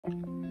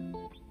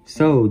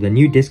So the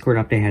new Discord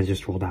update has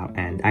just rolled out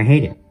and I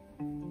hate it.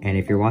 And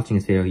if you're watching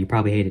this video, you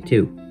probably hate it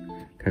too.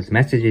 Because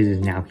messages is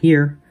now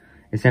here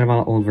instead of on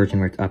the old version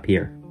where it's up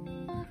here.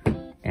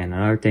 And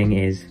another thing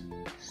is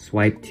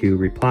swipe to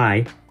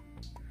reply.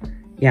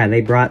 Yeah,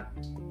 they brought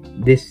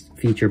this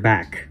feature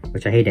back,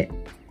 which I hate it.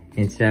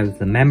 Instead of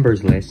the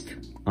members list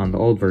on the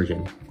old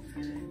version.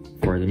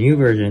 For the new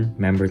version,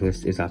 members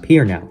list is up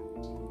here now,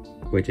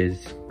 which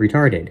is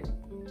retarded.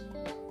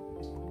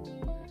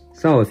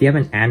 So if you have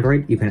an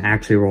Android, you can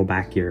actually roll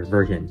back your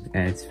version,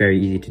 and it's very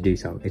easy to do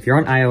so. If you're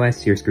on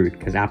iOS, you're screwed,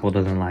 because Apple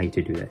doesn't allow you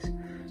to do this.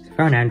 So if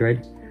you're on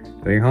Android,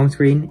 go to your home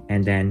screen,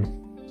 and then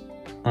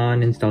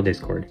uninstall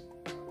Discord.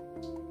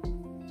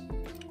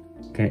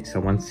 Okay, so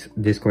once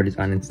Discord is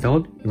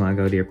uninstalled, you want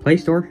to go to your Play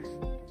Store,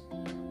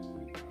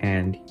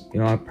 and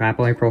you want to tap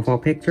on your profile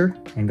picture,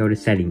 and go to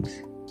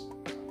Settings.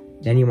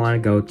 Then you want to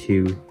go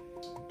to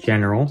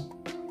General.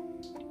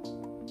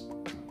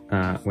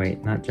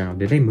 Wait, not General,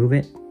 did they move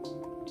it?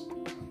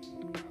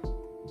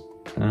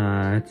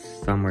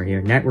 It's somewhere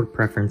here. Network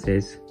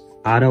Preferences,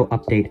 Auto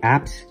Update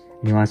Apps,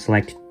 and you want to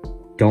select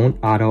Don't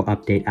Auto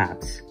Update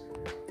Apps.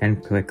 Then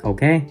click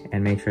OK,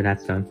 and make sure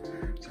that's done.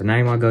 So now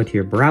you want to go to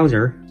your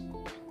browser.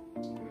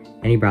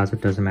 Any browser,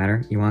 doesn't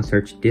matter. You want to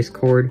search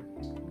Discord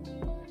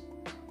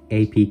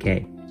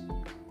APK.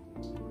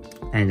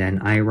 And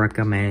then I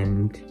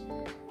recommend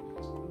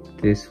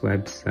this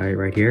website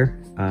right here.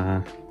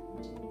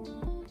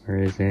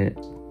 Where is it?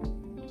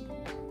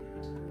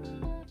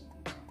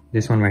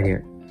 This one right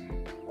here.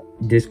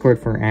 Discord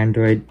for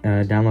Android,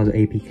 download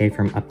the APK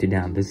from up to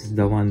down. This is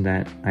the one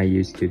that I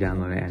use to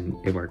download it and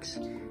it works.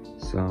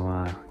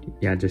 So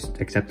yeah,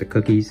 just accept the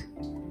cookies.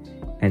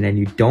 And then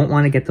you don't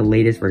want to get the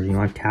latest version. You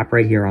want to tap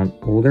right here on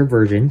older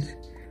versions,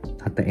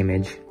 not the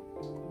image.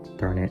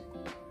 Darn it.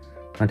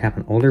 You want to tap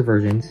on older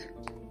versions.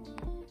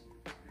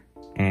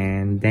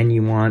 And then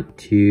you want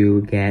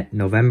to get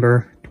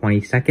November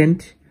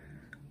 22nd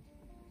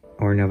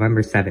or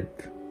November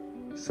 7th.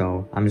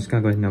 So I'm just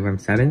going to go with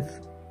November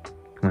 7th.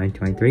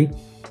 2023,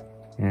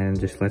 and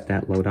just let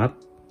that load up.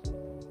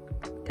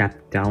 Tap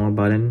the download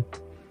button,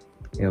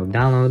 it'll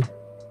download,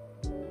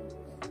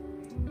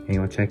 and you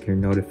want to check your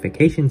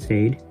notifications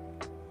fade.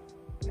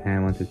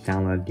 And once it's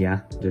downloaded, yeah,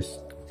 just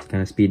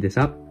gonna speed this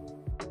up.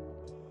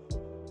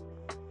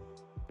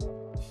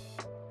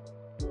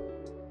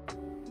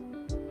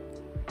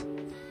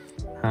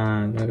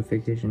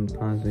 Notification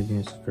pause.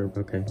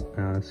 Okay,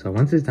 so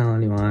once it's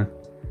downloaded, you want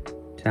to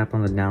tap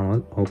on the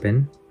download,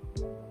 open.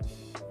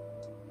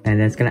 And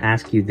then it's going to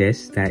ask you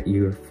this, that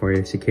for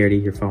your security,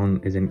 your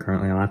phone isn't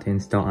currently allowed to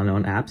install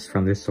unknown apps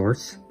from this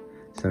source.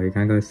 So you're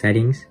going to go to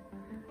Settings,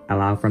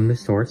 Allow from the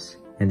source,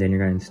 and then you're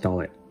going to install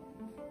it.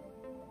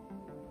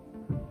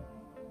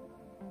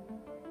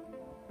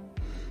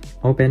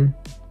 Open.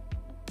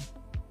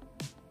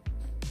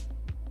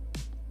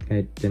 Okay,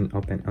 it didn't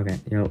open. Okay,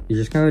 you're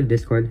just going to go to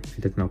Discord if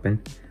it doesn't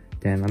open.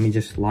 Then let me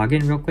just log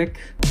in real quick.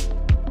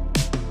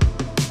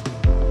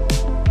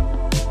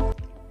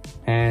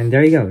 And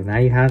there you go. Now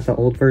you have the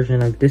old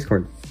version of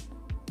Discord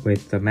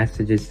with the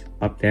messages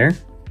up there.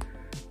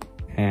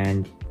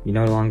 And you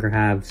no longer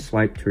have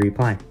swipe to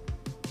reply.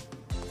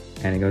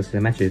 And it goes to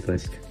the messages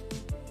list.